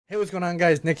Hey, what's going on,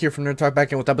 guys? Nick here from Nerd Talk,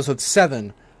 back in with episode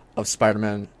 7 of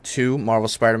Spider-Man 2, Marvel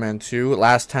Spider-Man 2.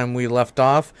 Last time we left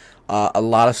off, a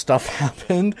lot of stuff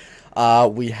happened.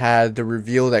 We had the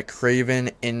reveal that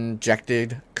Kraven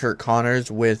injected Kurt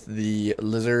Connors with the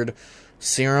lizard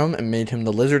serum and made him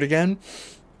the lizard again.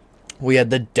 We had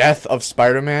the death of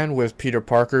Spider-Man with Peter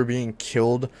Parker being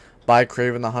killed by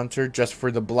Kraven the Hunter just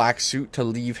for the black suit to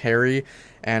leave Harry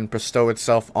and bestow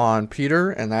itself on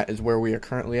Peter, and that is where we are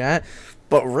currently at.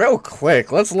 But real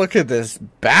quick, let's look at this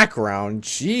background.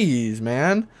 Jeez,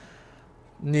 man.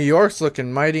 New York's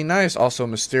looking mighty nice. Also,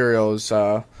 Mysterio's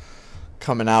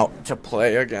coming out to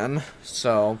play again.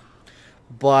 So,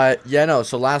 but yeah, no.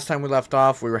 So last time we left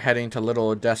off, we were heading to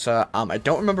Little Odessa. I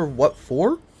don't remember what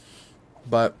for,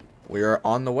 but we are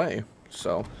on the way.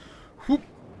 So, whoop.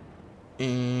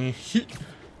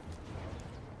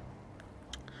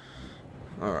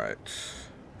 Alright.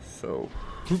 So,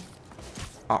 whoop.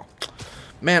 Oh.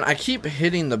 Man, I keep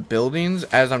hitting the buildings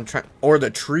as I'm trying, or the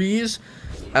trees,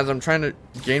 as I'm trying to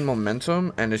gain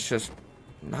momentum, and it's just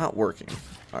not working.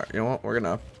 Alright, you know what? We're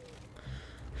gonna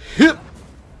hit.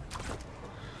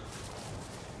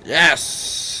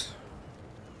 Yes!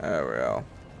 There we go.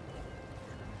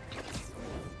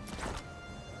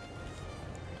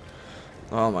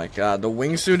 Oh my god, the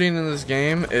wingsuiting in this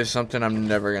game is something I'm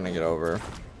never gonna get over.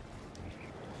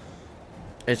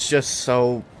 It's just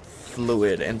so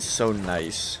fluid and so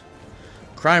nice.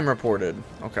 Crime reported.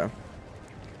 Okay.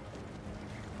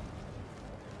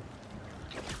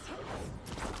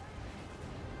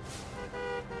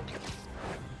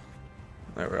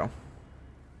 There we go.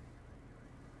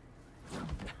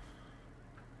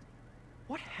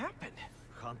 What happened?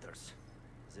 Hunters.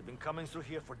 They've been coming through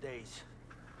here for days.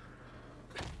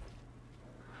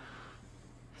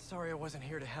 Sorry I wasn't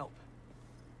here to help.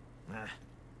 Nah.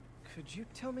 Could you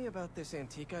tell me about this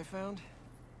antique I found?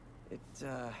 It,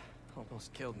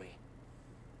 almost killed me.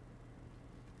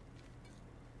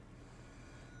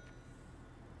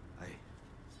 I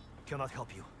cannot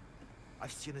help you.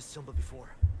 I've seen this symbol before.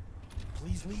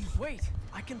 Please leave. Wait!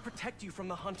 I can protect you from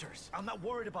the hunters. I'm not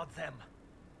worried about them.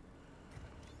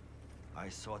 I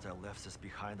thought I left this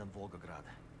behind on Volgograd.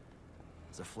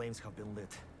 The flames have been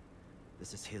lit.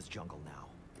 This is his jungle now.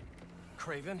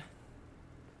 Kraven?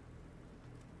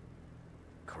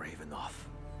 Kravenov.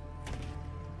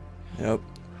 Yep.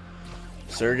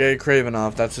 Sergei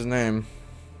Kravenov, that's his name.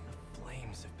 The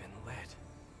flames have been lit.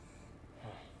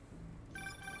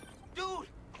 Dude!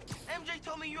 MJ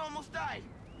told me you almost died.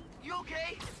 You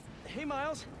okay? Hey,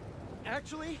 Miles.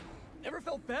 Actually, never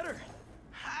felt better.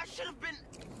 I should have been...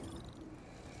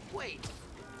 Wait,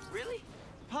 really?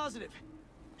 Positive.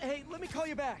 Hey, let me call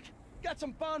you back. Got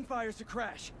some bonfires to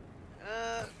crash.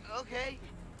 Okay.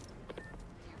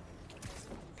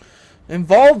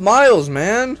 Involve Miles,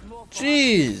 man.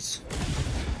 Jeez.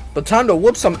 But time to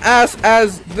whoop some ass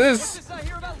as this. I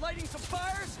hear about lighting some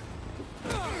fires?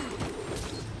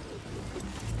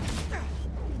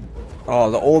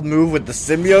 Oh, the old move with the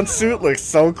symbiote suit looks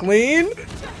so clean.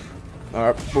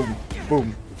 Alright, boom,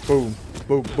 boom, boom,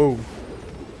 boom, boom.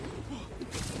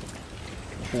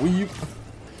 Weep.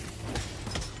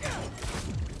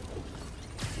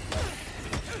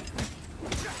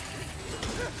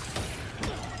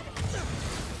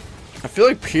 I feel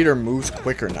like Peter moves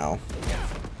quicker now.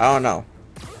 I don't know.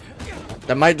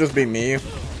 That might just be me. You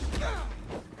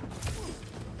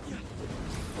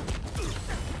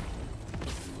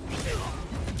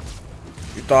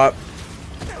thought?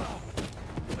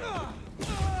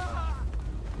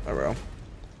 There we go.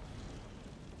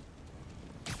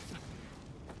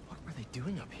 What were they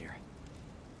doing up here?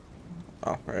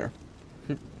 Oh, right here.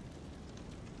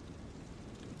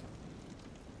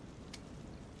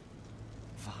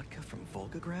 Vodka from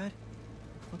Volgograd?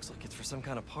 Looks like it's for some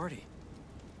kind of party.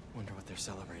 Wonder what they're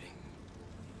celebrating.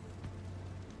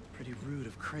 Pretty rude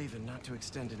of Kraven not to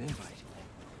extend an invite.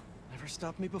 Never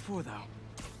stopped me before, though.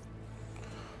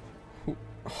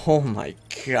 Oh my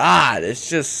god, it's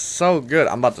just so good.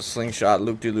 I'm about to slingshot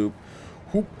loop-de-loop.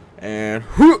 Whoop and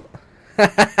whoop.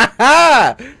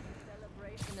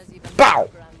 Bow.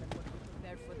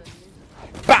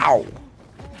 Bow.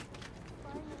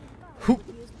 Whoop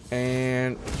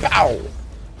and bow.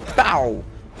 Bow.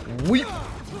 Weep.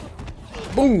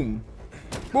 Boom.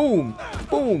 Boom.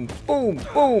 Boom. Boom.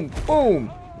 Boom.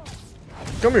 Boom.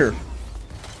 Come here.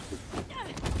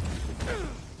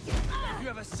 You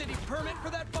have a city permit for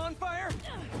that bonfire?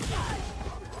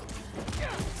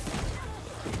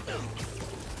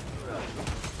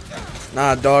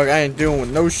 Nah, dog, I ain't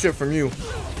doing no shit from you.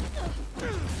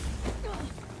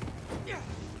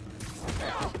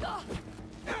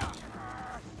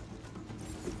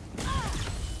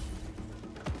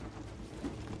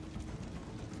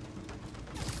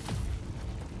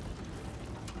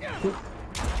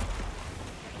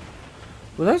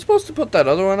 Was I supposed to put that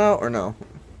other one out or no?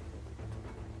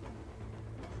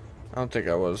 I don't think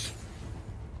I was.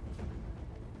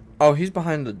 Oh, he's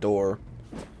behind the door.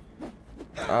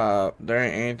 There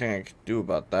ain't anything I can do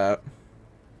about that.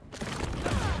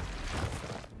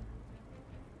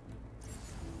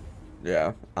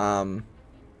 Yeah,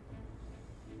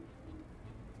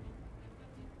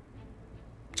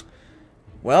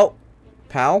 well,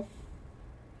 pal.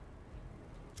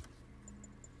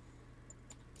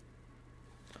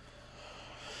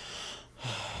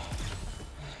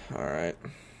 Alright.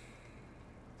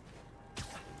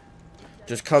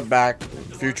 Just cut back,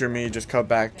 future me, just cut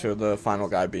back to the final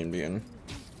guy being beaten.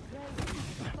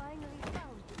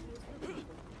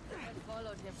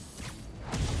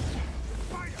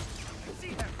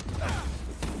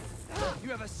 You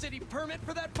have a city permit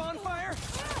for that bonfire?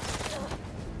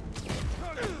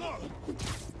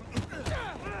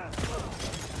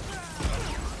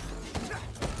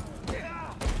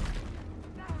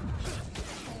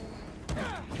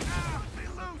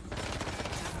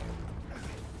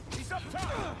 He's up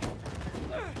top.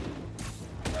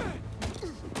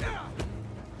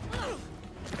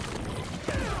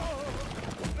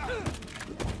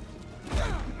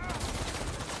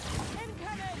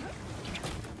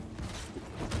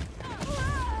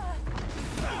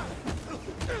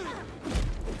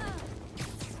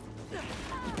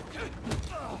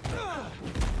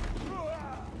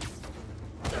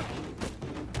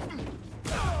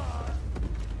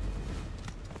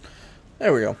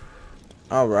 There we go.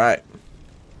 All right.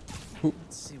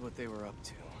 Let's see what they were up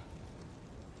to.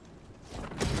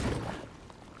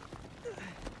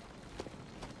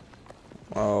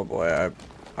 Oh boy,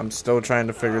 I'm still trying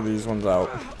to figure these ones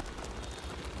out.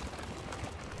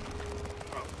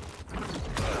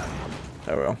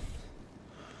 There we go.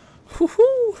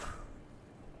 Woohoo!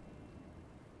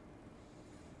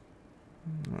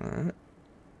 All right.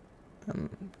 I'm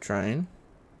trying.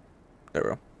 There we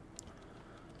go.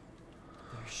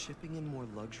 They're shipping in more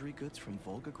luxury goods from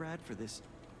Volgograd for this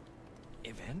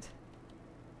event?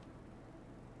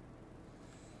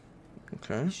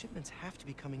 Okay. These shipments have to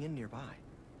be coming in nearby.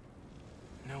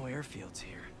 No airfields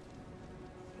here.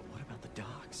 But what about the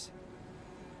docks?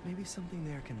 Maybe something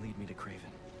there can lead me to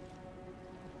Craven.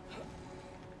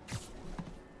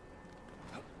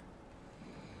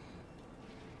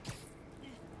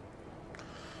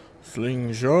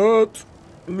 Slingshot,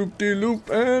 loop-de-loop,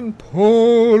 and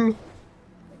pull.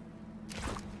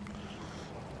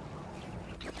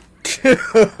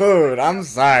 Dude, I'm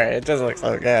sorry. It just looks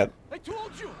so good. I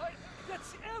told you!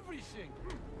 That's everything!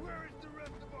 Where is the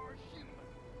rest of our shipment?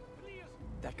 Please!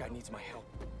 That guy needs my help.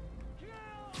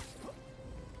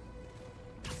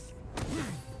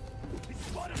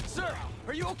 Sir,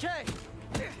 are you okay?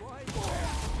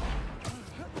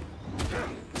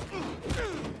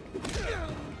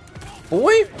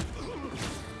 Boy!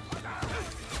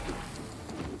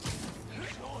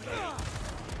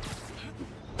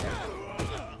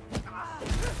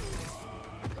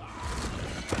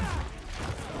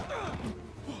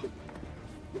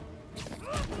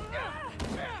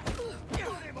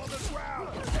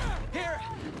 Here,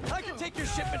 I can take your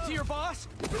shipment to your boss.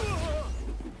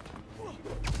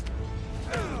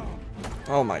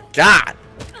 Oh my god!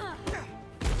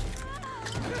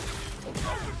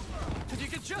 If you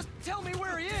could just tell me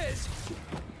where he is.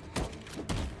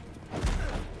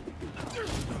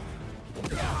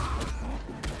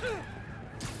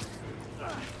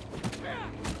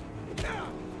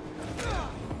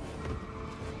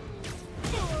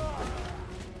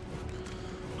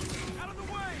 Out of the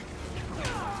way!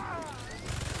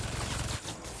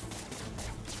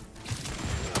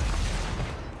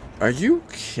 Are you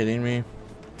kidding me?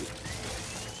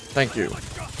 Thank you.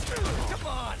 Come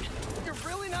on! You're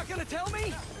really not gonna tell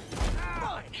me?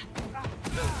 Fine.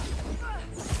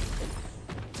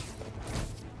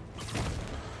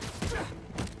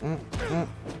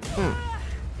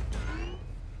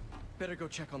 Better go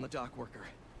check on the dock worker.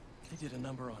 They did a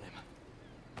number on him.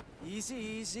 Easy,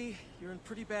 easy. You're in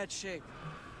pretty bad shape.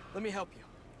 Let me help you.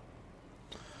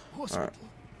 Hospital.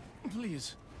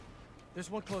 Please. There's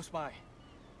one close by.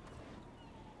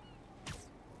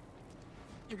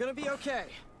 You're gonna be okay.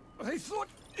 I thought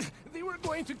they were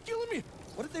going to kill me.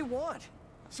 What did they want?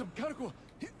 Some cargo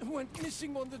went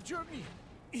missing on the journey.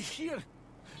 Here.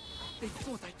 They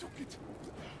thought I took it.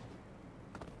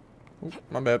 Ooh,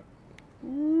 my bad.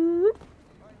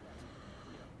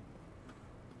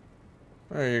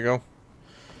 There you go.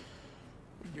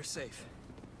 You're safe.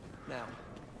 Now,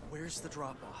 where's the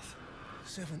drop-off?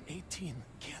 718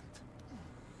 Kent.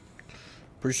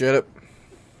 Appreciate it.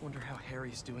 Wonder how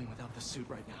Harry's doing without the suit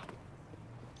right now.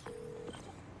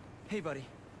 Hey, buddy.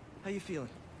 How you feeling?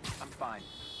 I'm fine.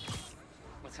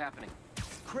 What's happening?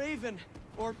 Craven,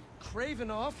 or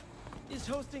Cravenov, is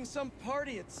hosting some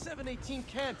party at 718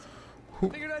 Kent.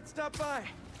 Figured I'd stop by.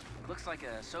 Looks like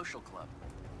a social club.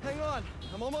 Hang on,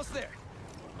 I'm almost there.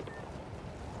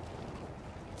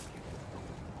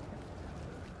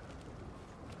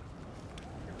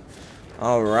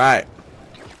 All right,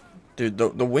 dude. The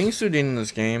wingsuiting in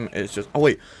this game is just. Oh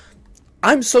wait,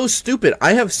 I'm so stupid.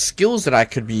 I have skills that I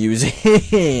could be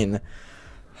using.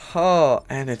 Oh,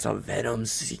 and it's a Venom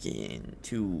skin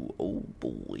too. Oh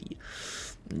boy.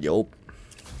 Yup.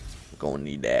 Gonna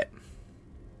need that.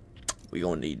 We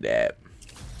gonna need that.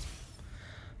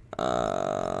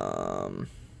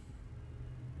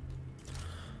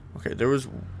 Okay, there was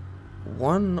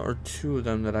one or two of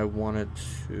them that I wanted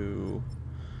to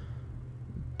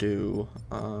do.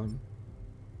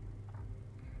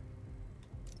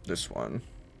 This one.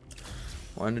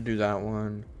 Wanted to do that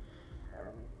one.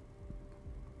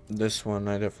 This one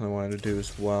I definitely wanted to do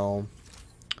as well.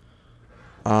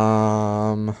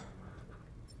 What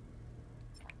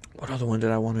other one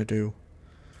did I want to do?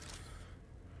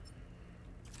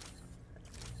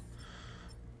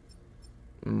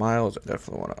 Miles, I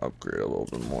definitely want to upgrade a little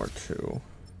bit more too.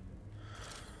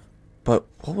 But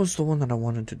what was the one that I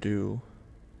wanted to do?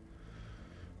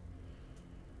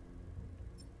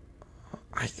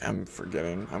 I'm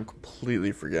forgetting. I'm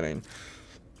completely forgetting.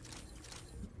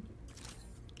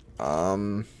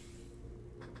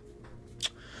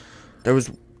 There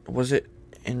was it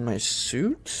in my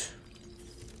suit?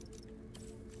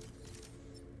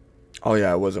 Oh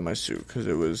yeah, it was in my suit because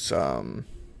it was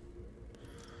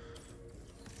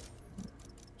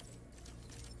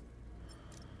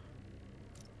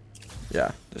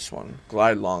yeah, this one.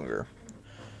 Glide longer.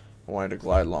 I wanted to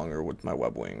glide longer with my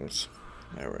web wings.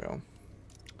 There we go.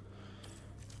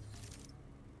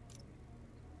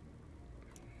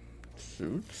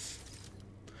 Suits.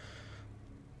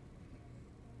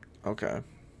 Okay.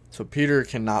 So Peter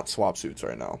cannot swap suits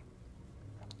right now.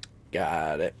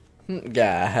 Got it.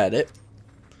 Got it.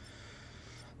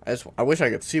 I wish I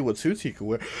could see what suits he could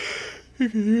wear.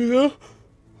 You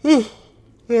know?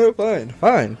 Yeah,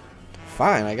 fine.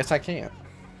 Fine, I guess I can't.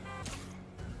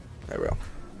 There we go.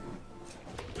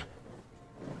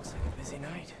 Looks like a busy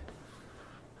night.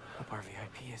 Hope our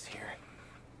VIP is here.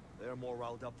 They're more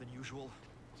riled up than usual.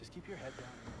 Just keep your head down.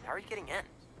 How are you getting in?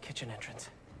 Kitchen entrance.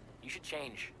 You should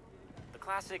change. The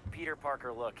classic Peter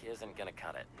Parker look isn't gonna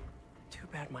cut it. Too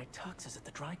bad my tux is at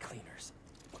the dry cleaners.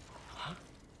 Huh?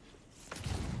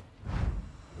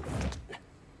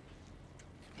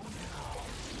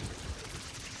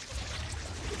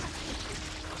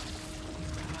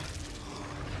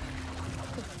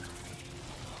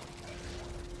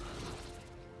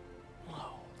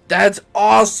 Whoa. That's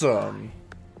awesome.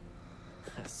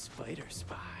 A spider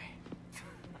spy.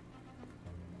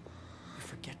 You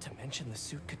forget to mention the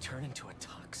suit could turn into a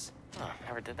tux. Oh,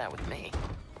 never did that with me.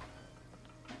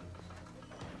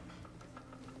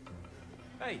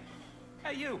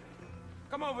 Hey, you!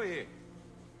 Come over here.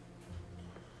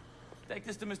 Take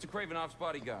this to Mr. Kravenov's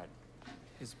bodyguard.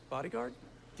 His bodyguard?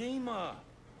 Dima,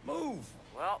 move!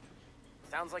 Well,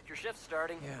 sounds like your shift's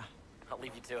starting. Yeah. I'll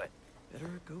leave you to it.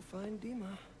 Better go find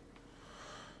Dima.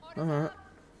 Alright.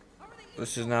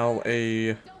 This is now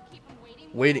a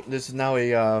This is now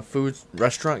a food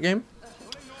restaurant game.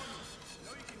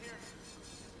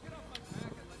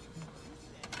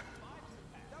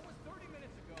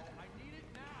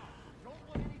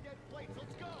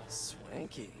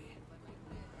 Swanky.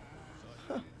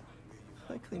 Huh.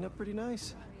 I clean up pretty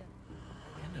nice.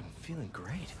 And I'm feeling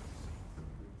great.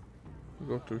 We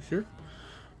go through here?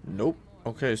 Nope.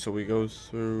 Okay, so we go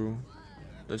through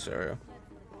this area.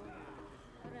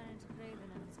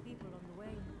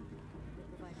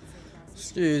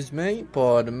 Excuse me,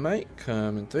 pardon mate,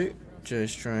 coming through.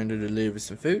 Just trying to deliver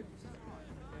some food.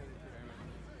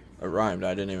 It rhymed,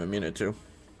 I didn't even mean it to.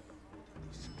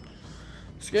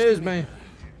 Excuse me.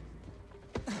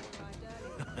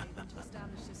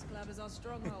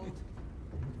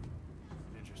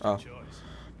 Oh,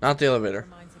 not the elevator.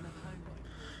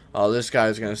 Oh, this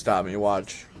guy's gonna stop me.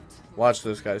 Watch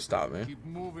this guy stop me. Keep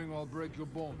moving, I'll break your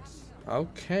bones.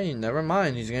 Okay, never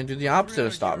mind. He's gonna do the opposite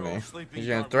of stop me. He's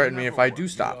gonna threaten me if I do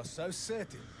stop. You're so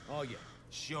certain, are you?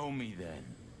 Show me then.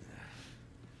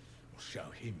 I'll show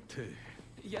him too.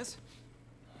 Yes?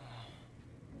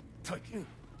 Take him.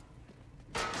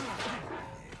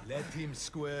 Let him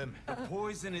squirm. The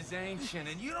poison is ancient,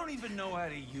 and you don't even know how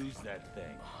to use that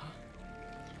thing.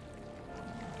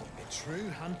 A true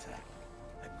hunter.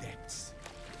 Adepts.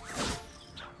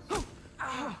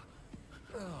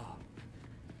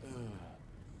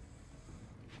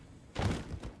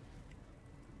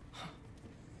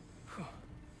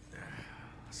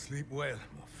 Sleep well,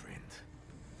 my friend.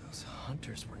 Those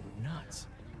hunters were nuts.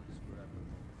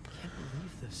 Can't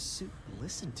believe the suit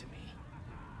listened to me.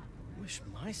 Wish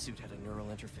my suit had a neural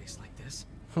interface like this.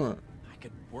 Huh. I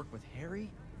could work with Harry,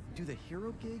 do the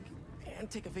hero gig, and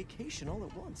take a vacation all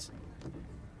at once.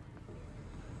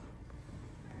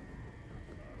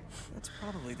 That's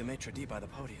probably the maitre d' by the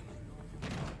podium.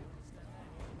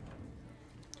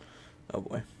 Oh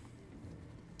boy.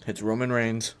 It's Roman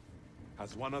Reigns.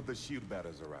 Has one of the shield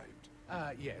bearers arrived?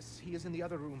 Yes, he is in the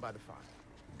other room by the fire.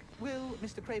 Will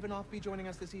Mr. Kravinoff be joining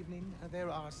us this evening?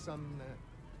 There are some,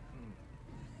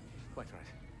 quite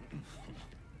right.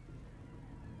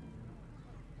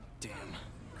 Damn,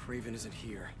 Craven isn't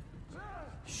here.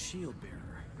 Shield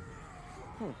bearer.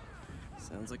 Huh.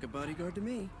 Sounds like a bodyguard to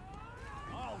me.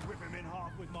 I'll rip him in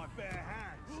half with my bare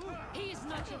hands. He's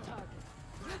not your target.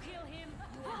 You kill him.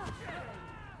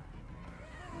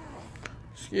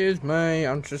 Excuse me,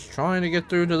 I'm just trying to get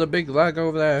through to the big leg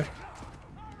over there.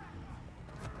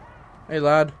 Hey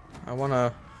lad, I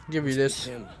wanna give you this.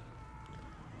 Him.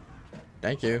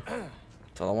 Thank you.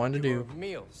 That's all I wanted to do. Your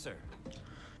meal, sir.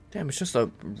 Damn, it's just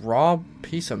a raw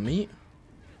piece of meat.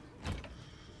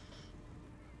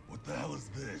 What the hell is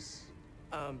this?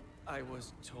 I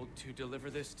was told to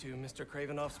deliver this to Mr.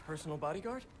 Kravinoff's personal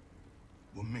bodyguard?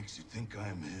 What makes you think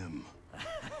I'm him?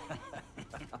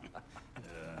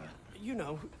 You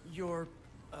know, you're,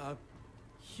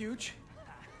 huge.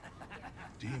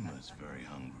 Dima's very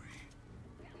hungry.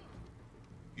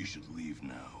 You should leave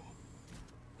now.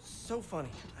 So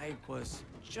funny. I was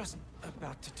just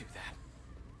about to do that.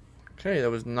 Okay,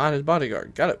 that was not his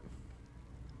bodyguard. Got it.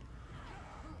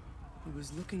 He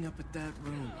was looking up at that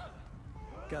room.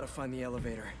 Gotta find the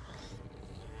elevator.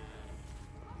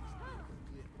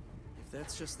 If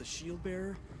that's just the shield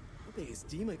bearer, how big is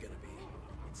Dima gonna be?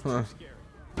 It's Huh. too scary.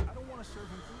 I don't want to serve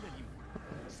him food anymore.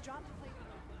 Stop the plate.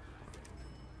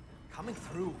 Coming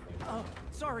through. Oh,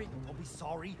 sorry. Don't be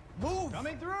sorry. Move!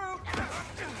 Coming through!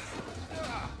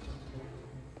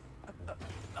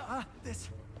 This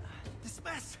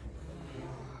mess!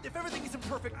 If everything isn't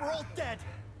perfect, we're all dead!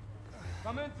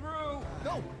 Coming through.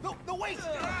 No, no, wait!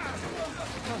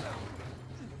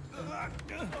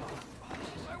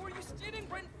 Why were you standing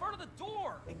right in front of the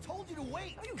door? I told you to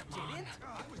wait! You didn't.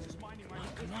 I was just minding my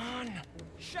business. Come on.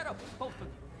 Shut up, both of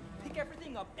you. Pick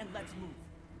everything up and let's move.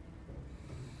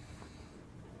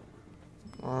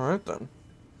 Alright then.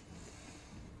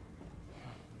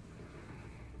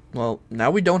 Well,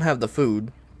 now we don't have the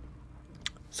food.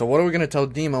 So what are we gonna tell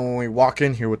Dima when we walk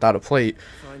in here without a plate?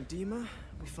 Find Dima,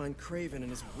 we find Craven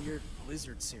and his weird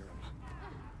lizard serum.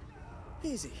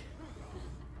 Easy.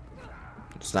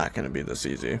 It's not gonna be this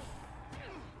easy.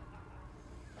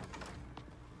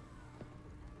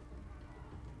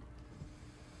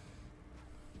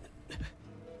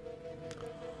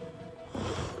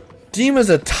 Dima's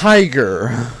a tiger.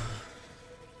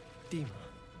 Dima.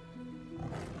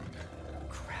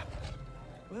 Crap.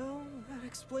 Well, that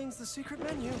explains the secret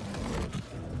menu.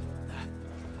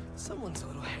 Someone's a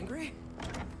little hangry.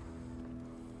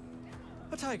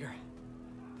 A tiger.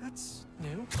 That's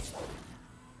new.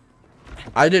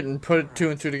 I didn't put two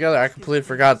and two together. I completely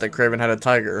forgot that Craven had a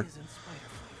tiger. Isn't spider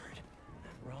flavored.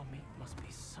 That raw meat must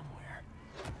be somewhere.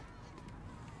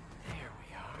 There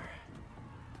we are.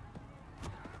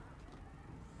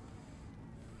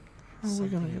 How are we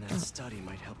gonna Something in get that that? study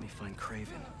might help me find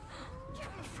Craven.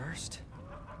 But first,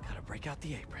 gotta break out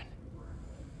the apron.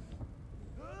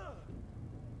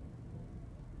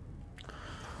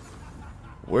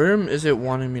 Where is it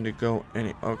wanting me to go?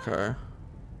 Okay.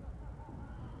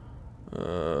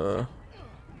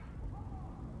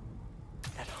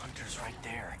 That hunter's right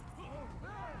there.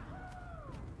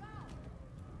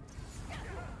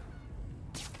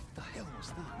 The hell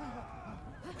was that?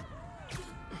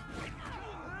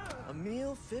 A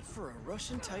meal fit for a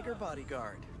Russian tiger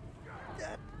bodyguard.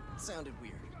 That sounded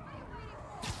weird.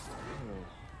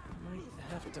 Might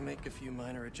have to make a few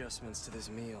minor adjustments to this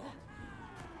meal.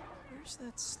 Where's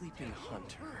that sleeping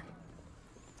hunter?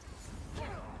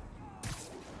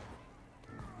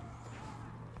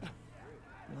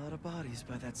 A lot of bodies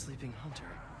by that sleeping hunter.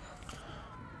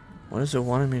 What is it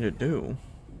wanting me to do?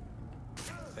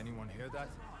 Does anyone hear that?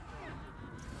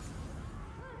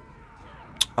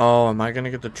 Oh, am I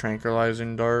gonna get the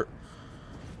tranquilizing dart?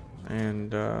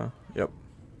 And, yep.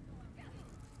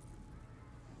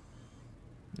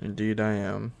 Indeed I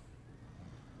am.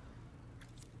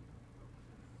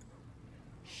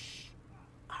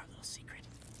 Our little secret.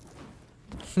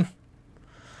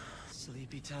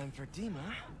 Sleepy time for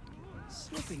Dima.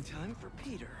 Sleeping time for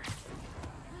Peter.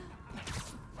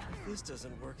 If this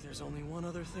doesn't work, there's only one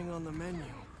other thing on the menu.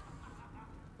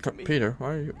 Peter,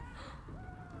 why are you...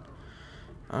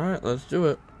 Alright, let's do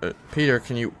it. Peter,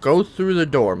 can you go through the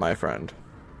door, my friend?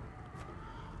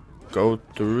 Go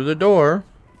through the door.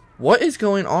 What is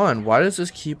going on? Why does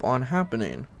this keep on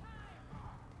happening?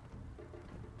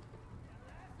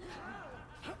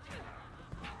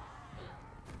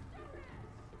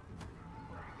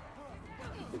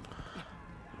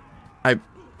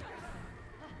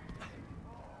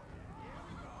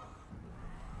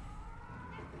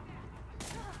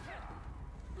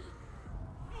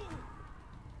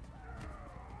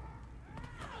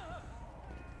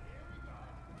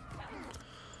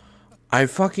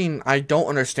 I don't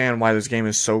understand why this game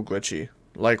is so glitchy.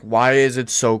 Like, why is it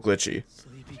so glitchy?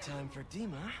 Sleepy time for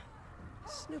Dima.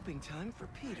 Snooping time for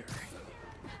Peter.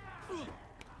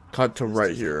 Cut to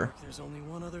right here. There's only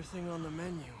one other thing on the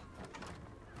menu.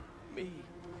 Me.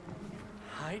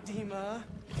 Hi, Dima.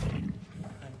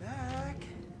 I'm back.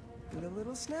 With a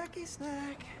little snacky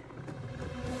snack.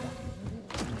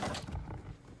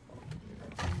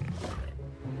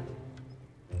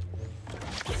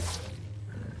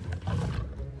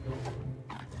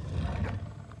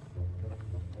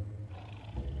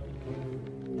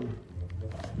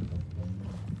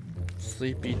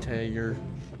 Sleepy Tiger.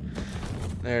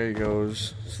 There he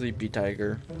goes. Sleepy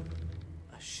Tiger.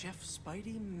 A Chef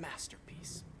Spidey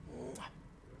masterpiece.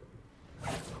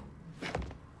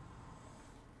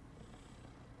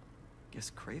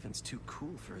 Guess Kraven's too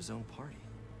cool for his own party.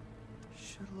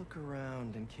 Should look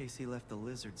around in case he left the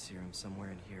lizard serum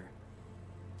somewhere in here.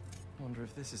 Wonder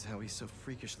if this is how he's so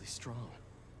freakishly strong.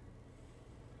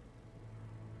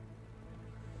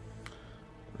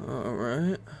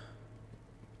 Alright.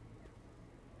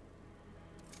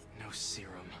 No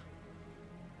serum.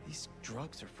 These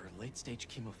drugs are for late-stage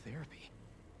chemotherapy.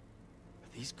 Are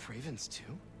these Kraven's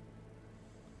too?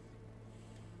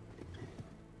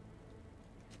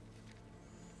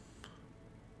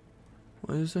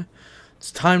 What is it?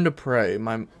 It's time to pray.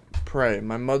 My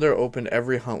mother opened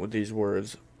every hunt with these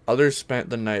words. Others spent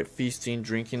the night feasting,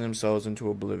 drinking themselves into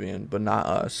oblivion, but not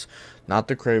us, not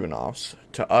the Kravenoffs.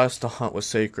 To us, the hunt was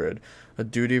sacred, a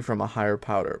duty from a higher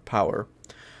power.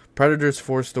 Predators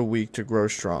forced the weak to grow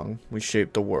strong. We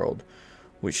shaped the world,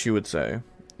 which she would say.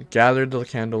 Gathered the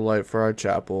candlelight for our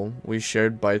chapel. We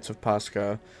shared bites of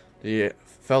Pascha.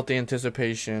 Felt the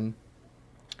anticipation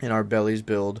in our bellies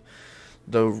build.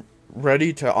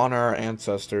 Ready to honor our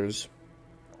ancestors.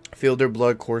 Feel their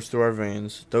blood course through our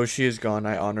veins. Though she is gone,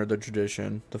 I honor the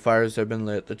tradition. The fires have been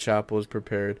lit. The chapel is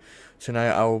prepared.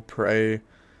 Tonight I will pray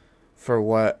for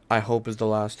what I hope is the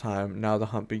last time. Now the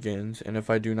hunt begins, and if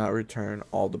I do not return,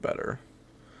 all the better.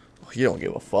 He don't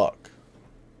give a fuck.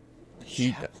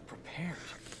 He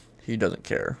doesn't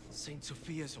care. St.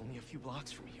 Sophia's only a few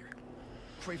blocks from here.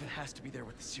 Kraven has to be there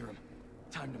with the serum.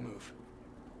 Time to move.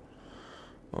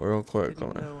 Oh, real quick,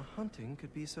 Didn't know hunting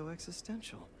could be so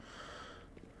existential.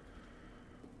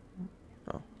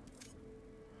 Oh.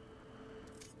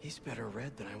 He's better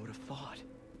read than I would have thought.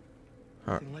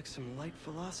 Huh. Nothing like some light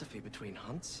philosophy between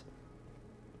hunts.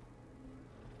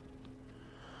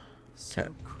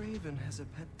 So Kraven has a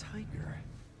pet tiger.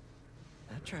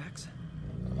 That tracks.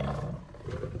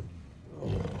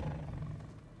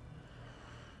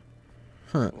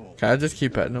 Huh. Can I just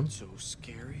keep petting him? So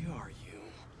scary are you?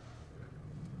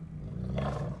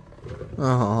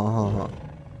 Oh,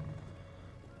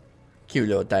 cute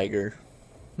little tiger.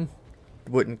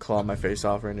 Wouldn't claw my face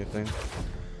off or anything.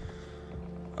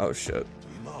 Oh shit.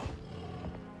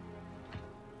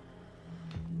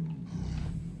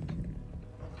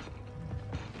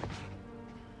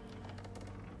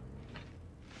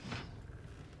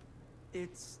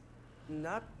 It's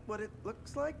not what it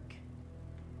looks like.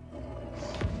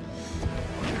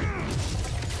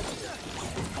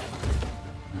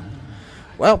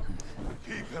 Well,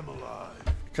 Keep him alive.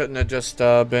 couldn't have just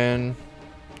been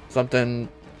something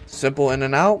simple in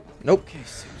and out? Nope. Okay,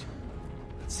 suit.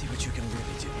 Let's see what you can really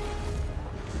do.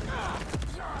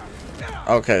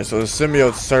 Okay, so the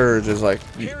symbiote surge is like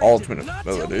the ultimate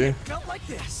ability. Felt like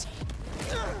this.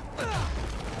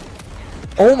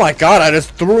 Oh my god, I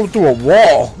just threw him through a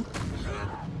wall.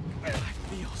 I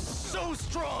feel so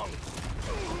strong.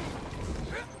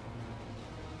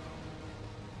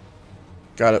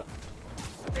 Got it.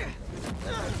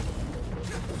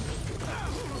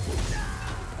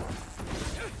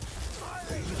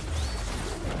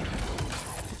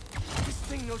 This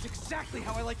thing knows exactly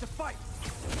how I like to fight.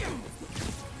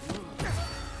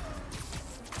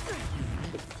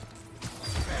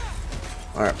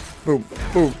 Alright, boom,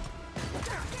 boom.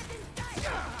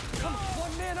 Come,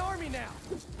 one-man army now.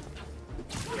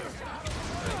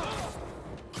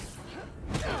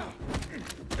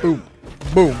 Boom,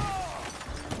 boom.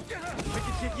 I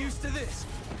could get used to this.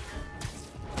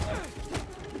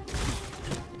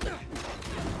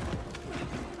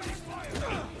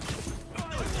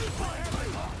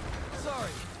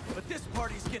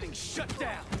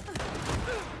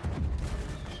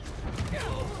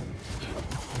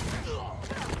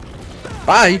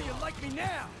 Bye.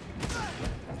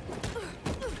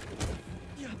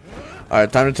 Alright,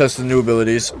 time to test the new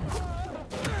abilities.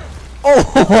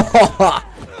 Oh!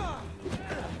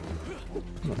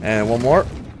 And one more.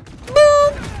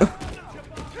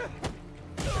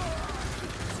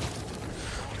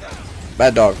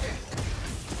 Bad dog.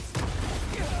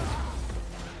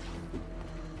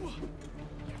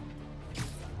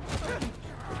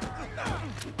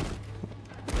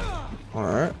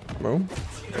 Alright, boom.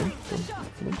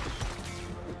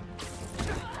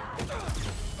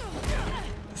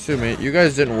 Excuse me, you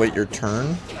guys didn't wait your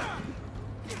turn.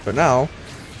 But now,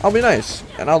 I'll be nice,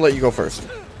 and I'll let you go first.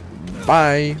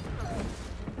 Bye.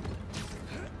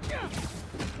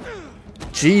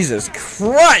 Jesus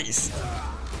Christ!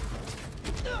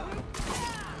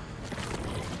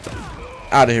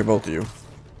 Out of here, both of you.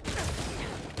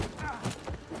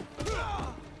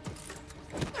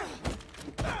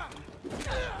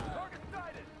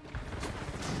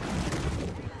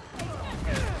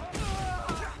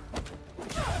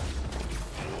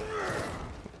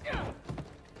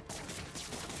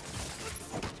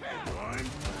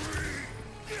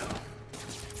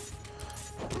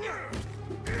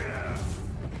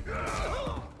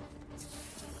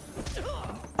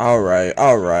 Alright,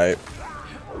 alright.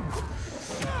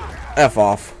 F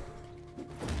off.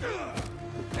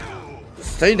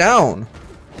 Stay down.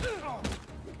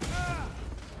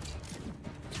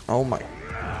 Oh my.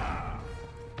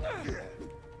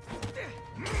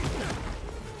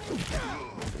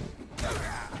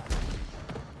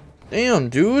 Damn,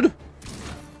 dude.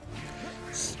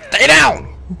 Stay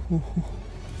down.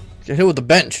 Get hit with the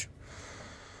bench.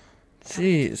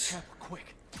 Jeez.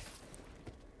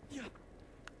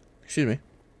 Excuse me.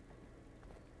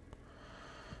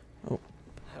 Oh.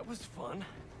 That was fun.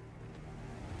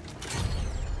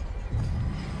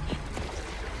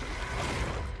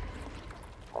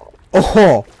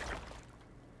 Oh.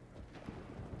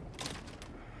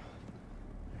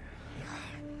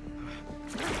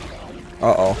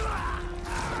 Uh-oh.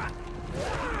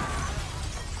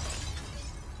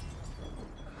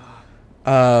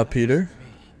 Peter?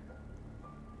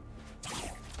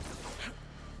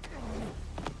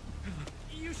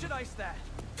 You should ice that.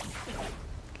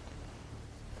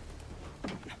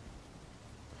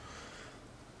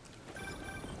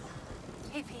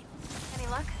 Hey, Pete. Any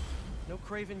luck? No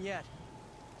Craven yet.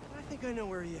 But I think I know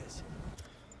where he is.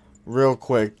 Real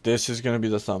quick, this is gonna be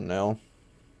the thumbnail.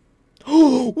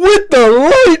 With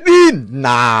the lightning!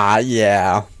 Nah,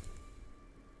 yeah.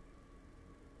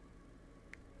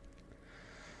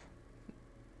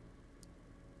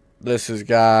 This has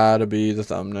gotta be the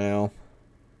thumbnail.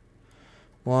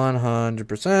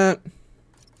 100%.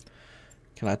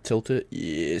 Can I tilt it?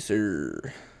 Yes,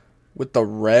 sir. With the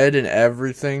red and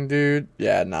everything, dude.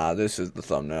 Yeah, nah, this is the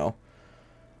thumbnail.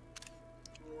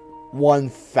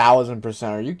 1000%.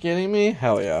 Are you kidding me?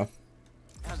 Hell yeah.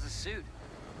 How's the suit?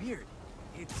 Weird.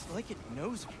 It's like it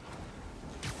knows me.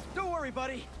 Don't worry,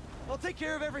 buddy. I'll take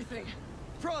care of everything.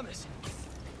 Promise.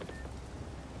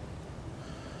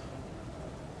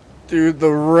 Dude, the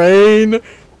rain,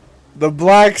 the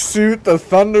black suit, the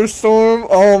thunderstorm.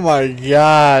 Oh my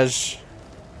gosh.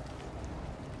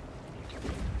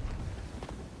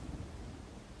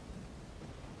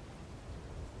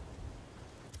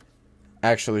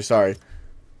 Actually, sorry.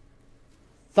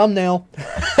 Thumbnail.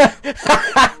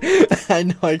 I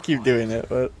know I keep doing it,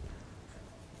 but.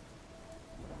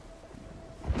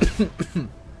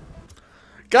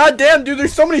 God damn, dude,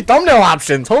 there's so many thumbnail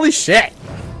options. Holy shit.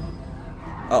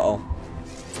 Uh-oh.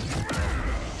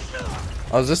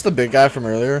 Oh, is this the big guy from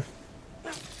earlier?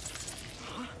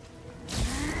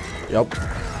 Yep.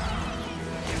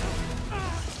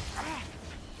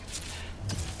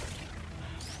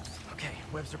 Okay,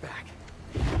 webs are back.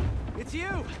 It's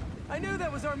you! I knew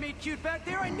that was our meet cute back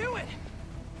there, I knew it!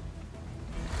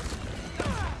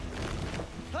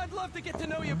 I'd love to get to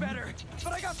know you better,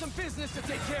 but I got some business to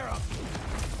take care of.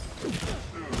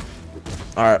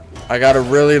 Alright, I gotta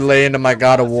really lay into my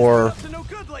God of War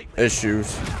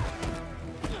issues.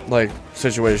 Like,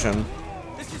 situation.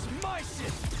 This is my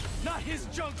shit, not his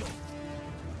jungle.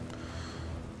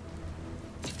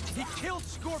 He killed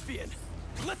Scorpion.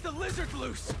 Let the lizard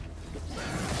loose.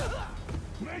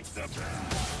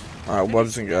 Alright,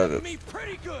 wasn't good.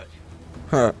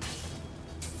 Huh.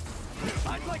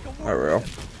 There we go.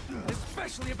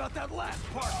 Especially about that last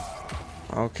part.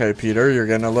 Okay, Peter, you're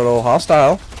getting a little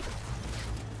hostile.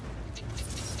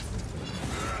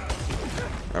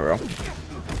 There we go.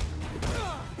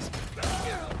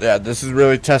 Yeah, this is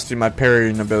really testing my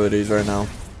parrying abilities right now.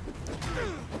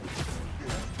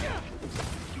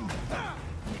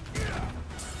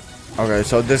 Okay,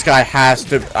 so this guy has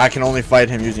to... I can only fight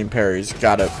him using parries.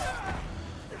 Got it.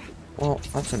 Well,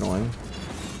 that's annoying.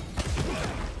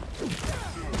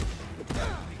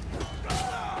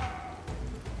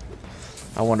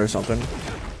 I wonder something.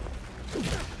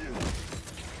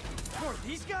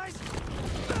 These guys?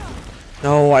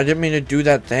 No, I didn't mean to do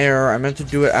that there. I meant to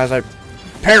do it as I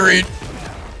parried.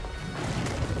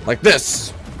 Like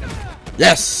this.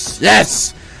 Yes!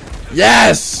 Yes!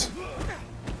 Yes!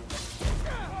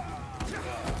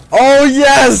 Oh,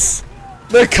 yes!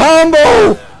 The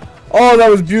combo! Oh, that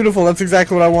was beautiful. That's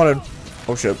exactly what I wanted.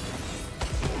 Oh, shit.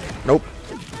 Nope.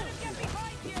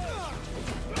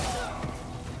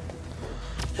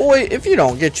 Boy, if you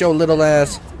don't get your little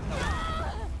ass...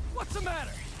 What's the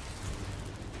matter?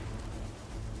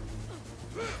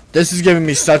 This is giving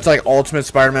me such, like, Ultimate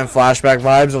Spider-Man flashback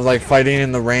vibes of, like, fighting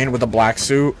in the rain with a black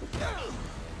suit.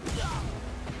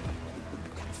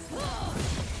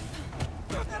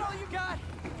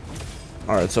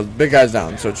 Alright, so the big guy's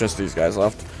down, so it's just these guys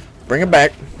left. Bring it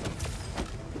back.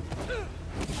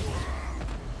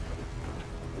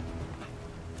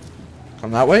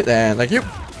 Come that way, then. Thank you.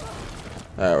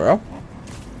 There we go.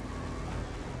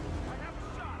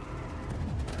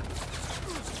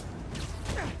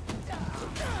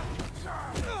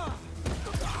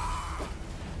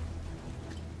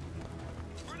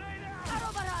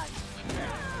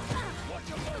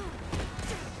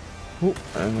 Ooh,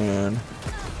 and then...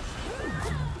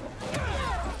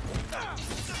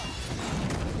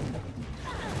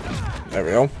 There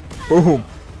we go. Boom.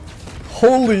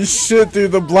 Holy shit,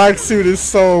 dude. The black suit is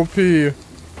so OP.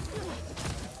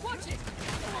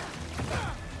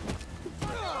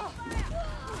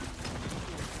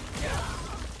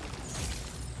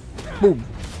 Boom.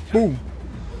 Boom.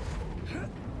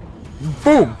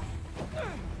 Boom.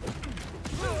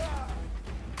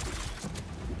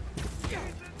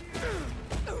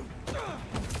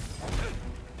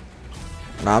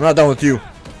 Nah, I'm not done with you.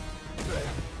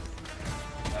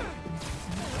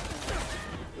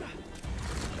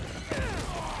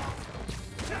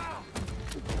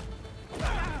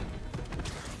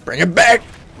 Bring it back.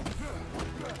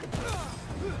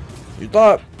 You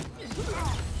thought.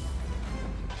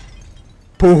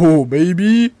 Pooh,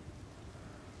 baby.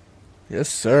 Yes,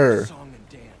 sir. Song and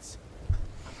dance.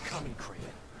 I'm coming,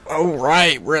 Kraven. All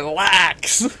right,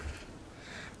 relax.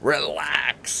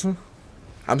 Relax.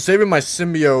 I'm saving my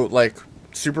symbiote, like,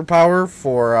 superpower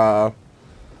for,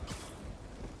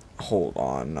 hold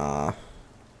on,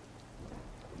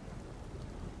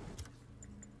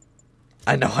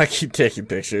 I know I keep taking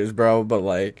pictures, bro, but,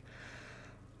 like,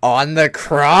 on the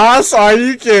cross? Are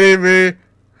you kidding me?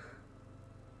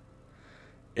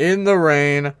 In the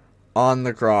rain, on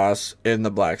the cross, in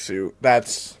the black suit.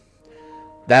 That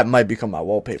might become my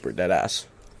wallpaper, deadass.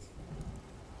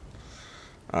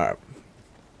 Alright.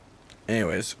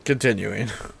 Anyways, continuing.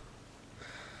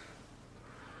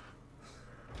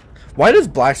 Why does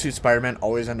Black Suit Spider-Man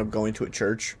always end up going to a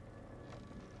church?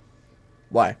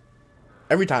 Why?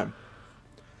 Every time.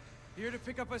 Here to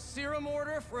pick up a serum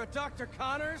order for a Dr.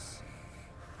 Connors?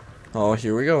 Oh,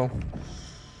 here we go.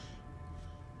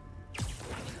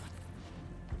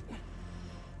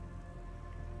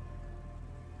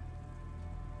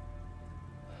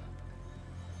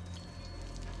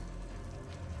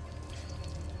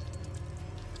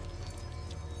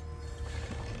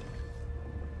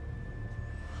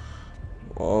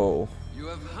 Whoa. You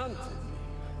have hunted me.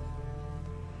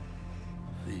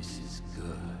 This is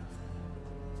good.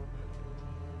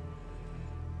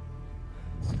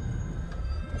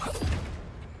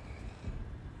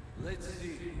 Let's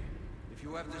see if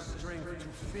you have the strength to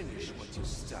finish what you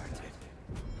started.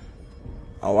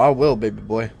 Oh, I will, baby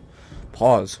boy.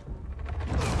 Pause.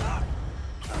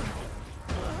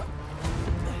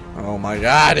 Oh my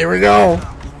god, here we go.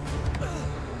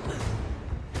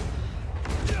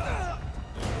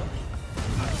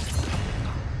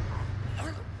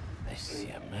 I see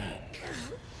a man.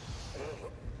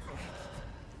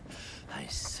 I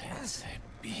sense a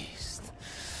beast.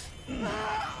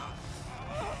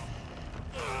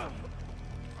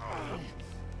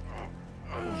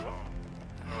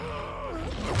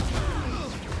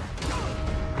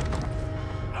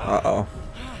 Uh-oh.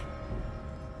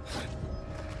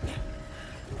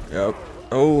 Yep.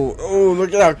 Oh,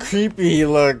 look at how creepy he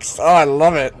looks. Oh, I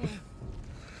love it.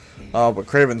 Oh, but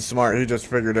Kraven's smart. He just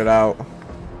figured it out.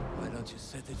 Why don't you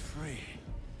set it free?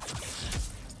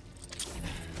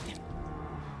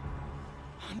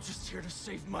 I'm just here to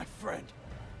save my friend.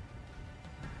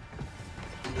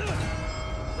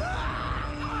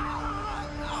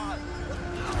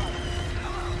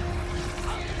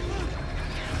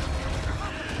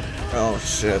 Oh,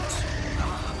 shit.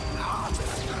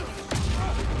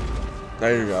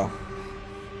 There you go.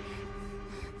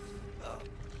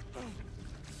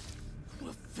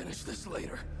 We'll finish this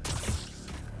later.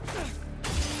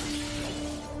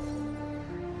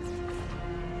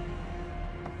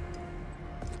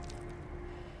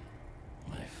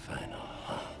 My final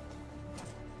hunt.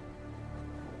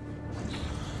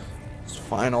 It's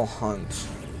final hunt.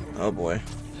 Oh boy.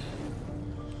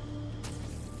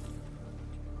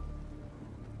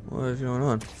 What is going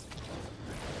on?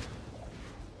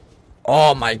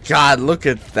 Oh my god, look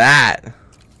at that.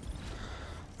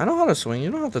 I know how to swing, you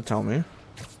don't have to tell me.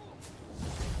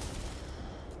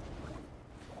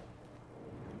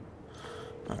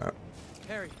 Alright.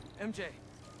 Harry, MJ,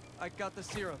 I got the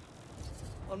serum.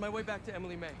 On my way back to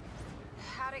Emily May.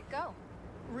 How'd it go?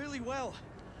 Really well.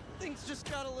 Things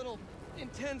just got a little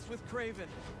intense with Craven.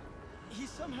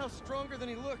 He's somehow stronger than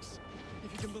he looks,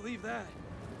 if you can believe that.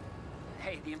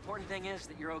 Hey, the important thing is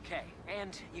that you're okay,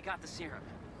 and you got the serum.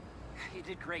 You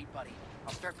did great, buddy.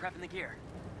 I'll start prepping the gear.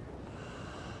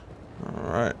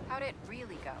 Alright. How'd it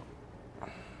really go?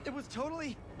 It was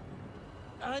totally...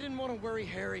 I didn't want to worry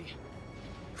Harry.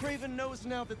 Craven knows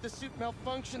now that the suit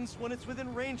malfunctions when it's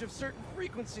within range of certain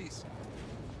frequencies.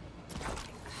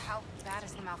 How bad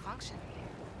is the malfunction?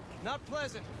 Not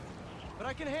pleasant, but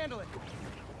I can handle it.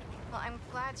 Well, I'm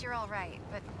glad you're all right,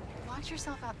 but watch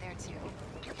yourself out there too.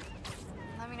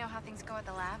 Let me know how things go at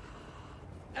the lab.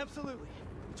 Absolutely.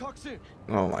 Talk soon.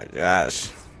 Oh my gosh.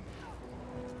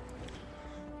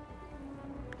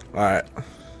 Alright.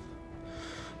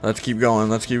 Let's keep going.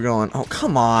 Let's keep going. Oh,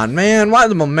 come on, man. Why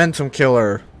the momentum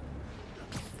killer?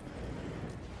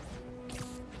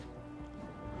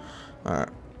 Alright.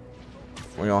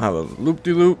 We're gonna have a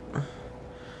loop-de-loop.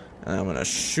 And I'm gonna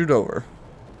shoot over.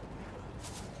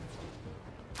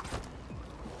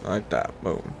 Like that.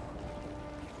 Boom.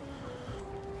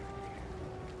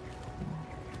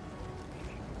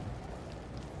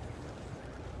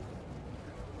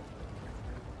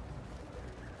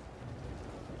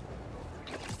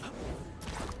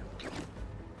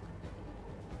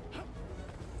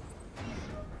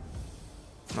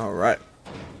 All right.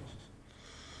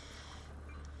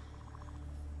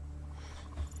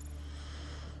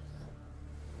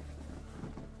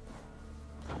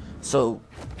 So,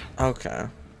 okay.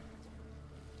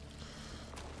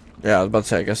 Yeah, I was about to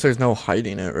say, I guess there's no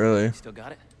hiding it, really. Still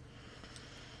got it?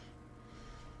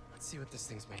 Let's see what this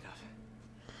thing's made of.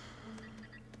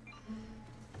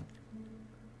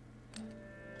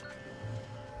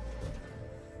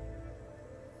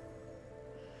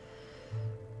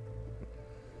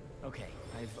 Okay,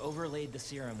 I've overlaid the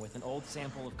serum with an old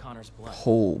sample of Connor's blood.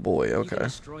 Oh boy, If you okay. can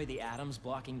destroy the atoms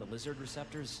blocking the lizard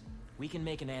receptors, we can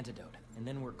make an antidote, and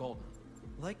then we're golden.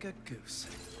 Like a goose.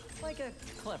 Like a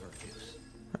clever goose.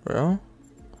 Well,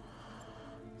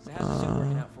 So how's the suit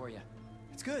working out for you?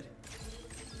 It's good.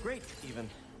 Great, even.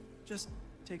 Just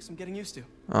takes some getting used to.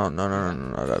 oh no,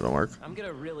 that doesn't work. I'm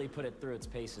gonna really put it through its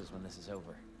paces when this is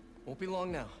over. Won't be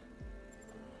long now.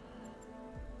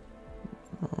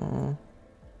 Oh.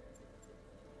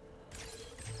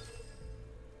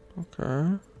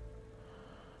 Okay.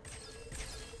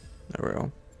 There we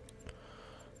go.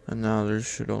 And now there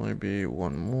should only be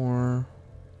one more,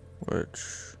 which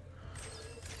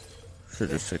should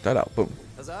just take that out. Boom.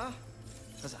 Huzzah!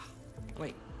 Huzzah.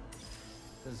 Wait,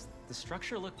 does the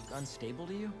structure look unstable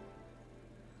to you?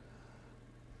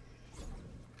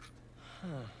 Huh.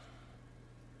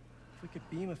 If we could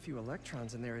beam a few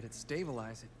electrons in there, it'd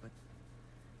stabilize it, but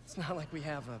it's not like we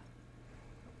have a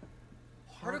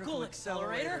Particle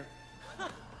accelerator?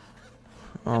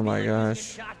 Oh my gosh.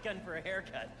 Shotgun for a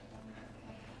haircut.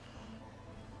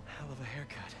 Hell of a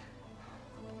haircut.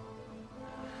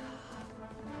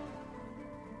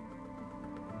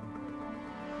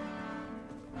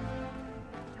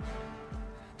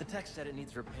 The text said it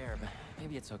needs repair, but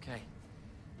maybe it's okay.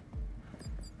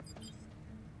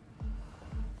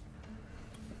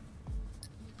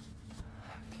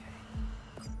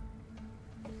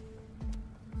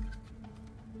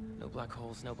 No black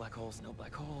holes, no black holes, no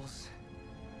black holes.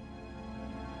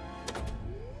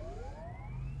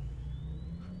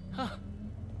 Huh.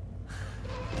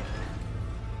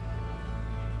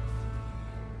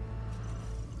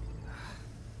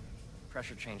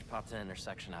 Pressure change popped an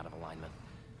intersection out of alignment.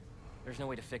 There's no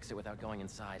way to fix it without going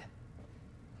inside.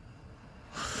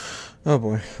 Oh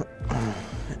boy.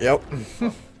 Yep.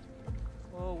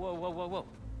 Whoa, whoa, whoa, whoa, whoa.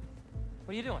 What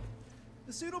are you doing?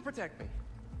 The suit will protect me,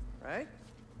 right?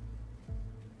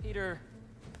 Peter,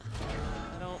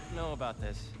 I don't know about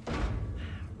this.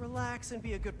 Relax and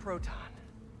be a good proton.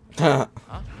 Huh?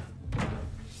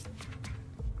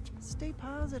 Stay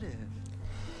positive.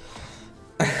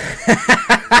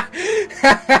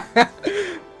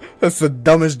 That's the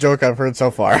dumbest joke I've heard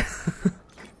so far.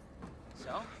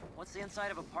 So, what's the inside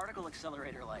of a particle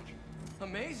accelerator like?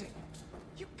 Amazing.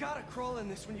 You gotta crawl in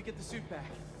this when you get the suit back.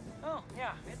 Oh,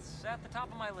 yeah, it's at the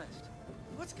top of my list.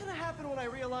 What's gonna happen when I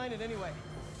realign it anyway?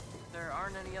 There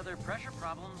aren't any other pressure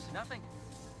problems, nothing.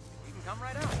 You can come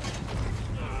right out.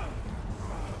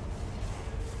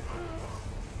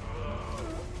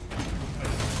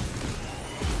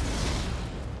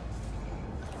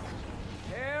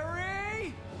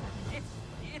 Harry!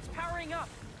 It's powering up,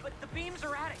 but the beam's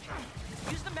erratic.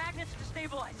 Use the magnets to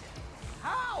stabilize it.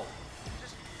 How?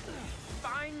 Just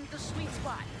find the sweet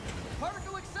spot.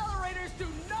 Particle accelerators do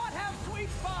not have sweet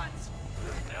spots!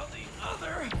 Now the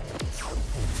other...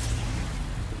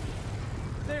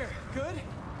 There, good?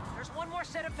 There's one more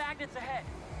set of magnets ahead.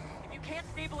 If you can't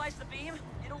stabilize the beam,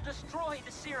 it'll destroy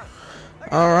the serum.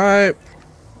 Alright.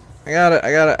 I got it.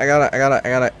 Do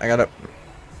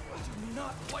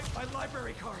not wipe my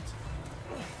library cards.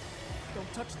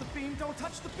 Don't touch the beam, don't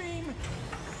touch the beam!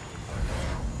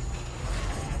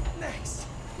 Next.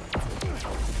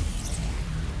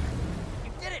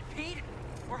 You did it, Pete!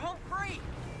 We're home free!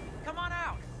 Come on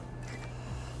out!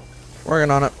 Working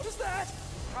on it. What is that?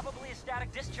 Probably a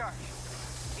static discharge.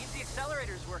 Means the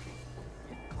accelerator's working.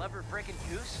 You clever frickin'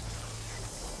 goose.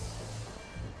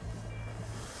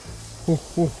 Ooh,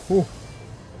 ooh, ooh.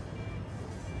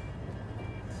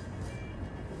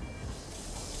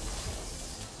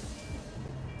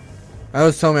 I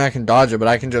was telling me I can dodge it, but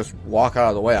I can just walk out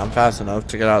of the way. I'm fast enough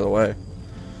to get out of the way.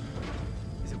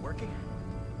 Is it working?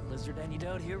 Lizard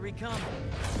antidote, here we come.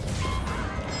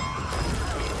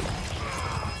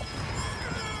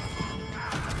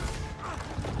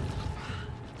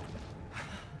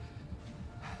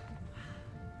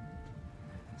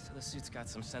 So the suit's got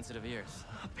some sensitive ears.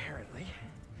 Apparently.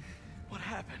 What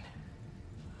happened?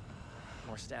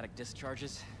 More static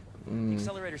discharges. The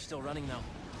accelerator's still running though.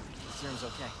 The serum's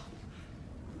okay.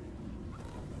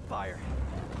 Fire.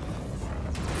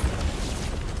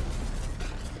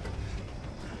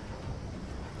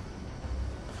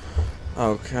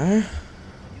 Okay. You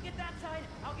get that side,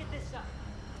 I'll get this side.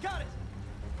 Got it!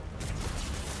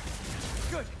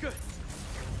 Good, good.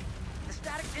 The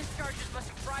static discharges must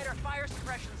have fried our fire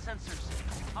suppression sensors.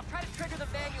 I'll try to trigger them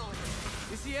manually.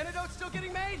 Is the antidote still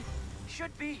getting made?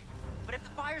 Should be. But if the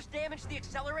fires damage the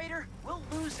accelerator, we'll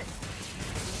lose it.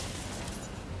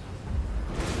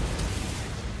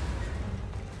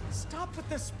 Stop with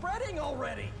the spreading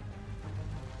already!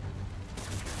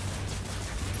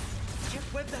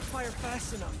 Can't web that fire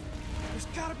fast enough. There's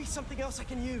gotta be something else I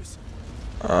can use.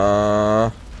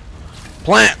 Plant!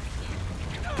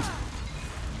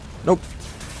 Nope.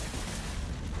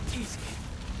 Easy.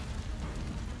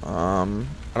 I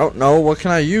don't know. What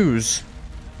can I use?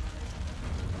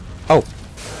 Oh.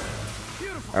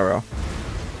 Beautiful. There we go.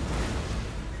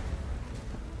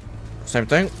 Same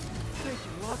thing. Thank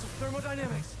you. Lots of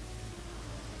thermodynamics.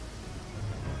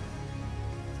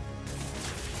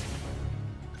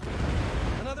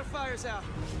 Another fire's out.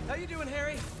 How you doing,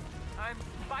 Harry? I'm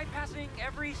bypassing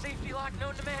every safety lock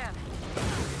known to man.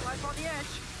 Life on the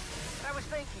edge. But I was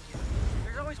thinking,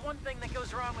 there's always one thing that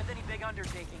goes wrong with any big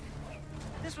undertaking.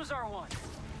 This was our one.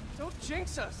 Don't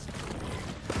jinx us.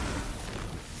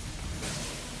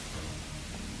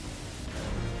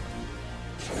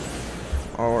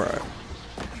 Alright.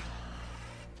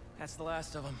 That's the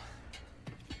last of them.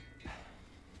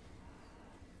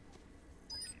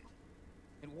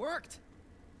 It worked!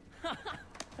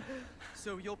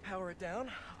 So you'll power it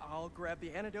down, I'll grab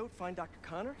the antidote, find Dr.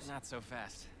 Connors? Not so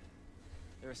fast.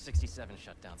 There are 67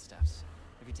 shutdown steps.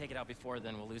 If you take it out before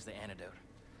then, we'll lose the antidote.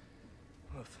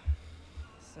 Oof.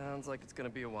 Sounds like it's gonna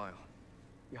be a while.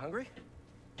 You hungry?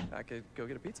 I could go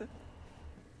get a pizza.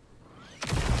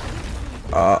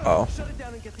 Uh-oh. Shut it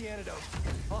down and get the antidote.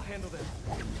 I'll handle this.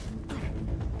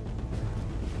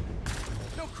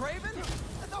 No Craven? I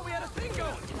thought we had a thing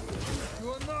going.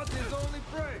 You are not his only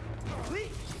prey.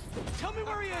 Please, tell me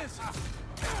where he is.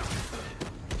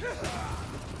 Can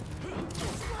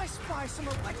I spy some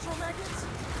electromagnets?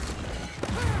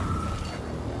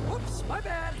 Whoops, my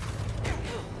bad.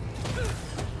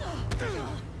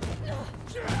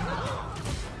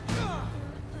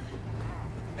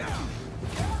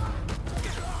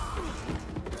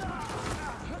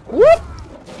 Whoop!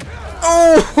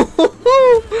 Oh!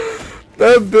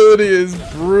 That ability is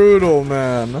brutal,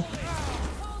 man. Would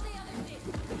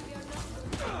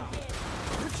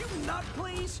you not,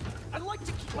 please? I'd like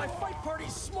to keep my fight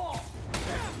parties small. I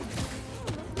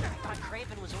thought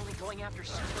Craven was only going after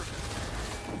Super.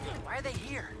 Why are they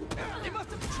here? They must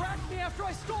have tracked me after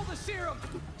I stole the serum.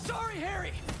 Sorry,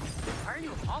 Harry. Why are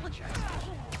you apologizing?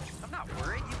 I'm I'm not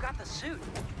worried. You got the suit.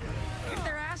 Kick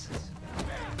their asses.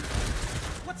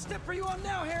 What step are you on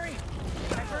now, Harry?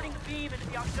 Diverting the beam into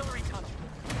the auxiliary tunnel.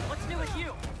 What's new with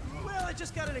you? Well, I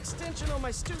just got an extension on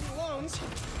my student loans.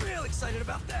 Real excited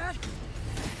about that.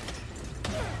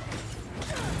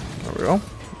 There we go.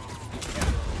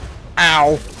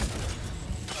 Ow.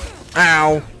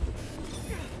 Ow.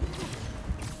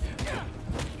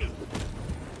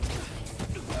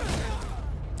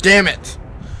 Damn it.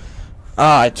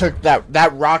 I took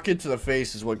that rocket to the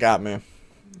face is what got me.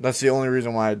 That's the only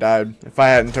reason why I died. If I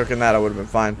hadn't taken that, I would have been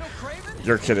fine.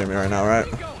 You're kidding me right now, right?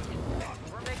 We're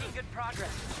making good progress.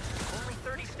 Only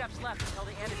 30 steps left until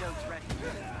the antidote's ready.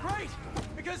 Great!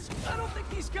 Because I don't think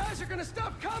these guys are gonna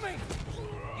stop coming!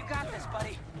 You got this,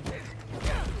 buddy.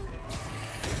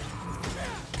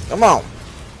 Come on.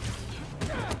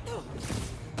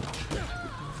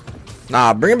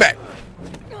 Nah, bring it back.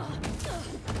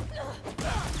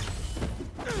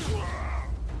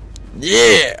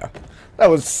 Yeah! That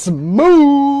was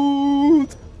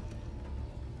smooth!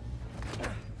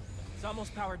 It's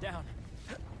almost powered down.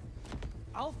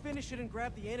 I'll finish it and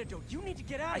grab the antidote. You need to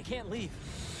get out. I can't leave.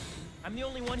 I'm the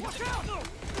only one who... Watch out!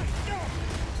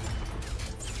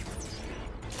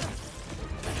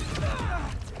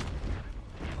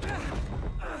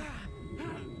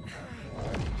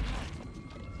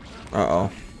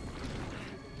 Uh-oh.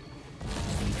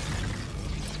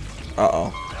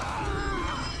 Uh-oh.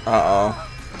 Uh-oh.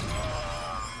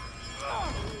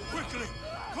 Quickly,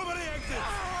 cover the exit.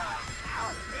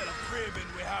 Tell Kraven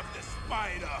we have the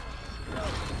spider.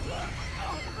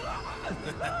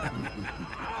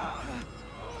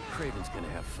 Kraven's gonna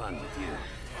have fun with you.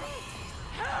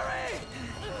 Harry!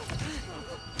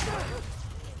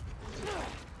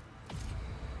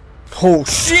 Oh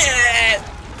shit!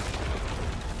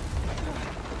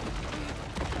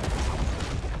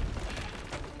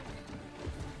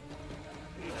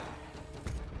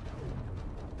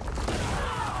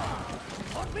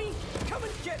 Want me? Come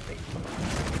and get me!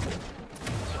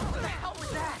 What the hell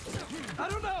was that? I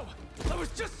don't know! I was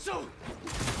just so...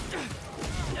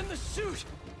 in the suit!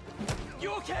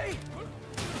 You okay?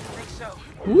 I think so.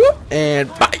 Whoop, and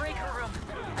Go to bye. the breaker room.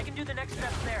 I can do the next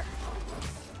steps there.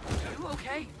 You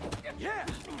okay? Yeah!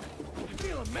 I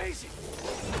feel amazing!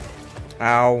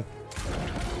 Ow.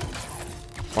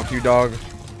 Fuck you, dog.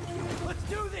 Let's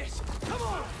do this! Come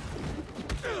on!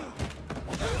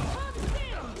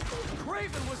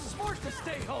 Kraven was smart to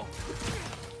stay home!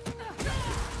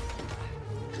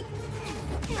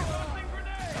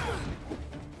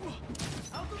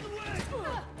 Out of the way!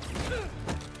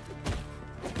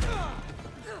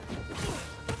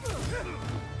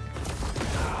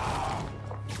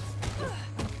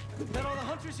 That all the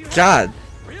hunters you have? God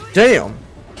Really? damn.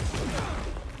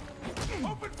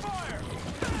 Open fire!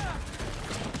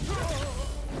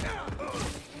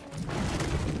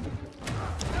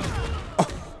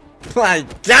 My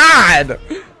God!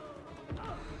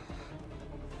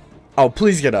 Oh,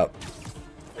 please get up.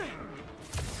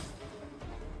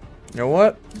 You know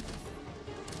what?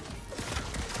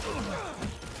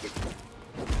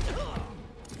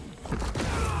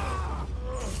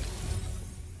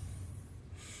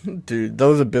 Dude,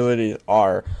 those abilities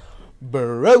are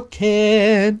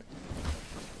broken.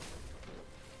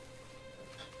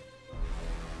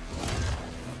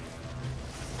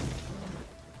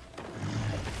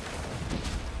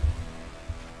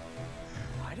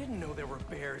 I didn't know there were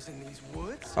bears in these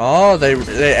woods. Oh, they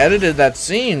edited that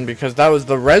scene because that was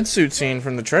the red suit scene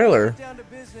from the trailer. Down to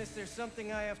business, there's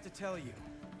something I have to tell you.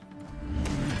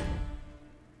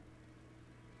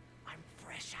 I'm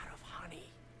fresh out of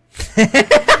honey.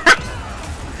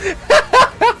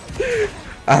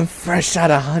 I'm fresh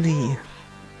out of honey.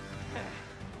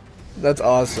 That's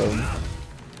awesome.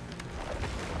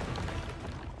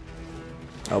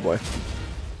 Oh boy.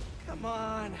 Come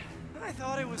on. I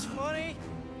thought it was funny.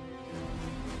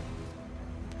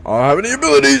 I don't have any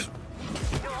abilities.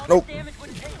 Nope. Damage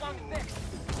wouldn't take long to fix.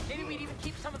 Maybe we'd even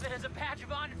keep some of it as a badge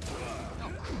of honor.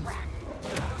 Oh crap!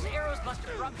 Those arrows must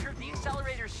have ruptured the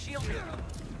accelerator's shielding.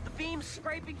 The beam's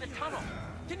scraping the tunnel.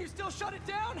 Can you still shut it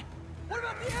down? What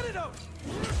about the antidote?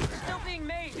 Still being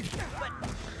made, but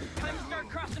time to start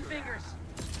crossing fingers.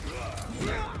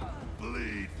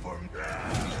 Bleed for me.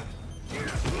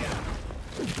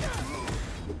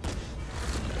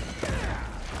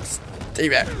 Stay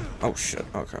back. Oh shit.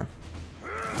 Okay.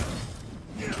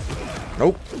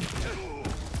 Nope.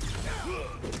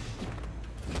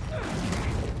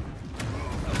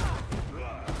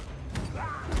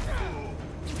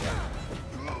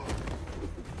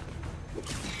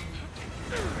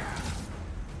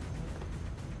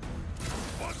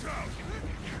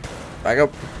 Back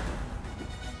up.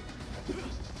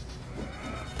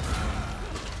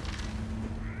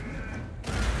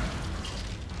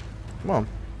 Come on.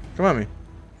 Come at me.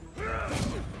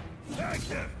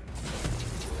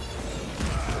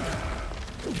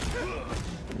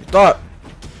 You thought.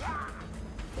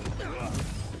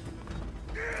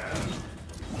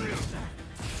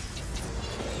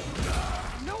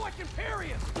 No, I can parry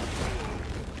it.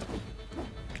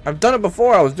 I've done it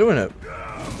before. I was doing it.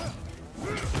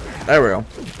 There we go.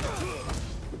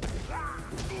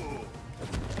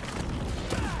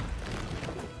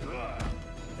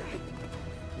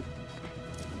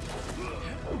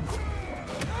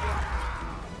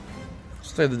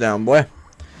 Sit it down, boy.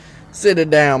 Sit it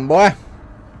down, boy.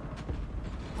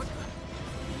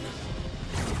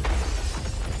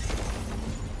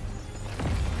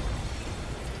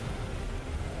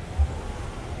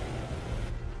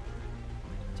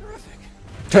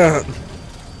 Terrific.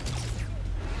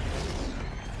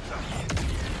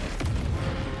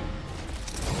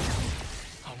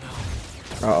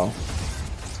 Uh-oh.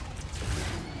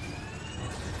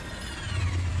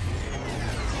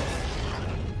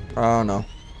 Oh no.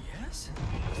 Yes?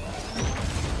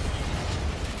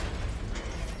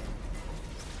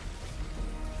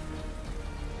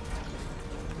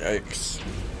 Yikes.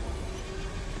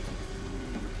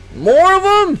 More of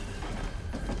them?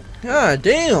 God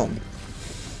damn.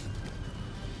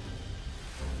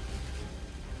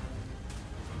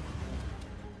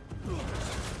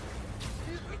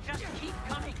 Just keep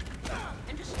coming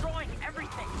and destroying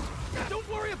everything. Don't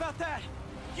worry about that.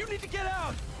 You need to get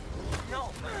out. No,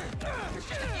 there's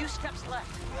just a few steps left.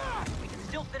 We can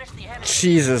still finish the enemy.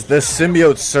 Jesus, this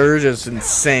symbiote surge is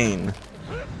insane.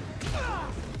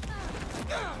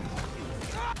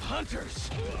 Hunters.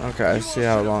 Okay, I see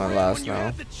how long it lasts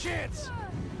now.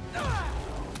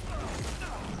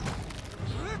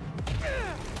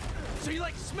 So you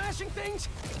like smashing things?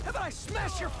 How about I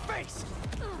smash your face?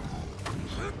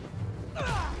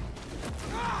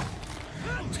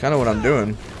 It's kind of what I'm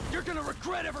doing. You're gonna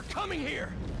regret ever coming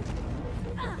here.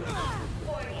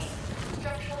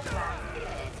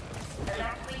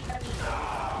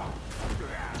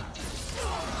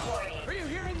 Are you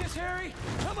hearing this, Harry?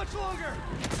 How much longer?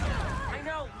 I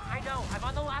know. I'm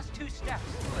on the last 2 steps.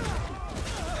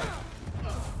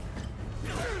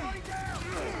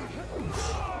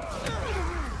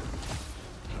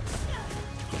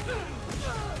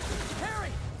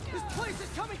 Harry, this place is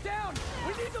coming down.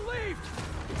 We need to leave.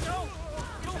 No,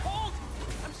 hold.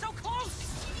 I'm so close.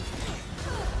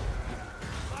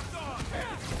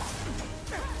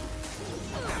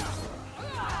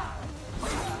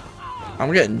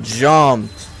 I'm getting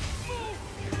jumped.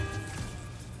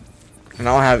 And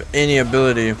I don't have any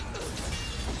ability.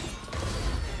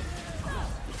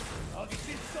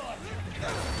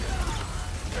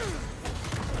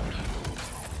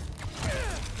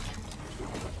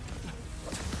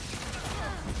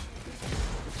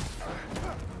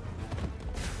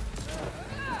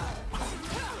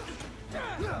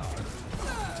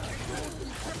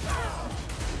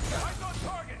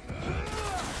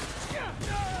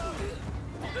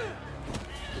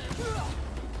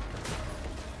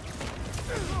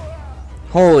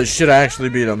 Holy shit, I actually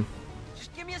beat him.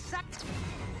 Just give me a sec.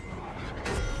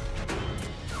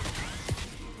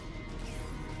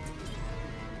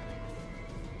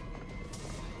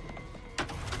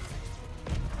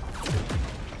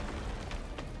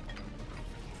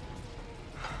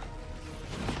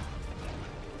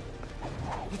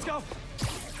 Let's go.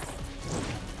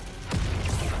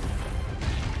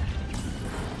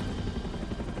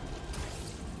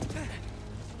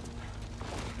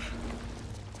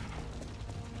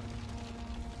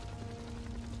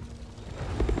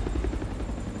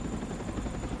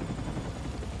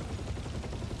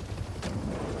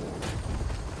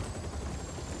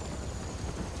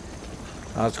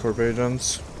 Oscorp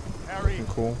agents. Looking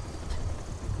cool.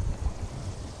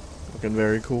 Looking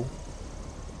very cool.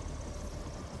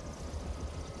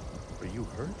 Are you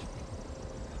hurt?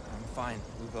 I'm fine.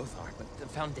 We both are. But the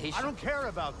Foundation... I don't care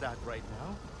about that right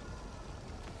now.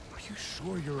 Are you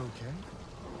sure you're okay?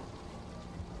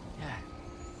 Yeah.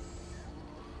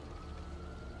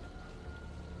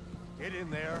 Get in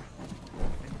there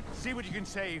and see what you can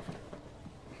save.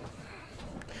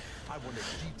 I want a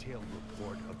detailed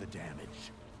report of the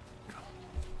damage.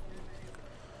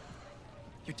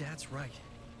 Your dad's right.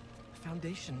 The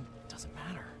Foundation doesn't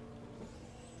matter.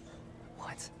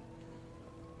 What?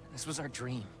 This was our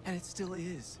dream. And it still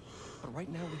is. But right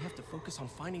now we have to focus on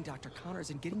finding Dr. Connors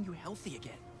and getting you healthy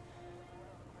again.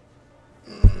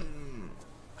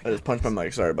 I just punched my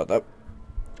mic. Sorry about that.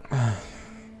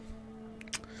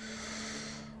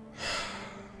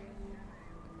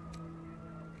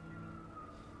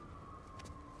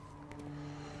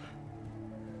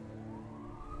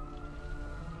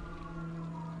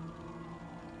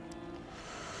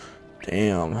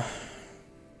 Damn.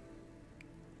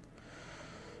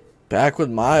 Back with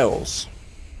Miles.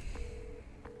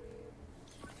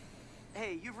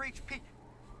 Hey, you've reached Pete.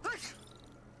 Good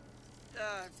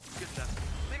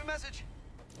enough. Leave a message.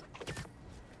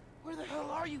 Where the hell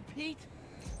are you, Pete?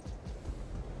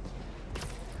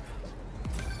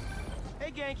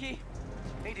 Hey, Genki.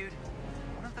 Hey, dude.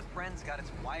 One of the friends got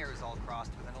its wires all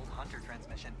crossed with an old Hunter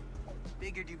transmission.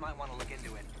 Figured you might want to look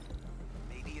into it.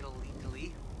 Maybe it'll lead to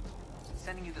Lee.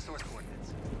 Sending you the source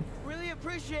coordinates. Really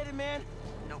appreciate it, man.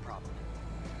 No problem.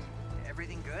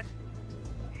 Everything good?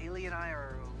 Haley and I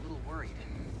are a little worried.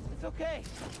 It's okay.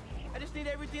 I just need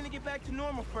everything to get back to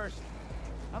normal first.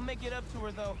 I'll make it up to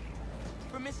her, though.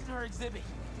 We're missing her exhibit.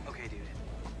 Okay, dude.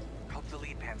 Hope the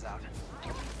lead pans out.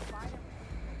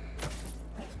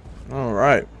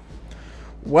 Alright.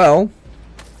 Well,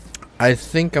 I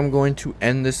think I'm going to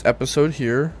end this episode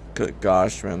here. Good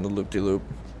gosh, man, the loop-de-loop.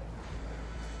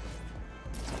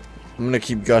 I'm going to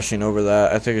keep gushing over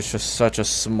that. I think it's just such a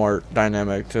smart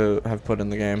dynamic to have put in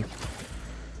the game.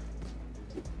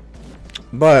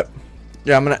 But,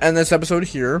 yeah, I'm going to end this episode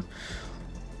here.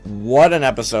 What an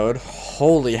episode.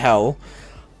 Holy hell.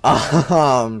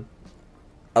 A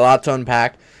lot to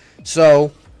unpack.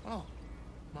 So... Oh,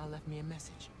 Ma left me a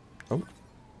message. Oh.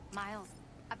 Miles,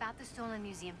 about the stolen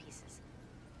museum pieces.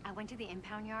 I went to the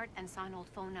impound yard and saw an old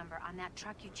phone number on that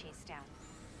truck you chased down.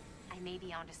 I may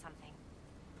be onto something.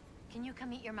 Can you come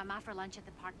meet your mama for lunch at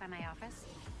the park by my office?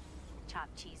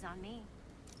 Chopped cheese on me.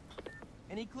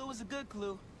 Any clue is a good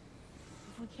clue.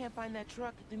 If we can't find that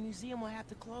truck, the museum will have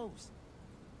to close.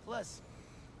 Plus,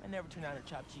 I never turn out a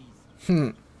chopped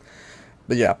cheese.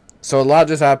 But yeah, so a lot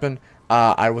just happened.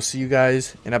 I will see you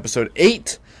guys in episode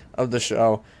 8 of the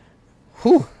show.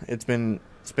 Whew, it's been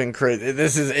crazy.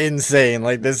 This is insane.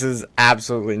 Like, this is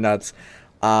absolutely nuts.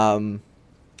 Yeah.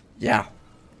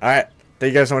 Alright.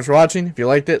 Thank you guys so much for watching. If you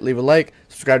liked it, leave a like.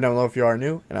 Subscribe down below if you are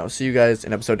new. And I will see you guys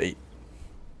in episode 8.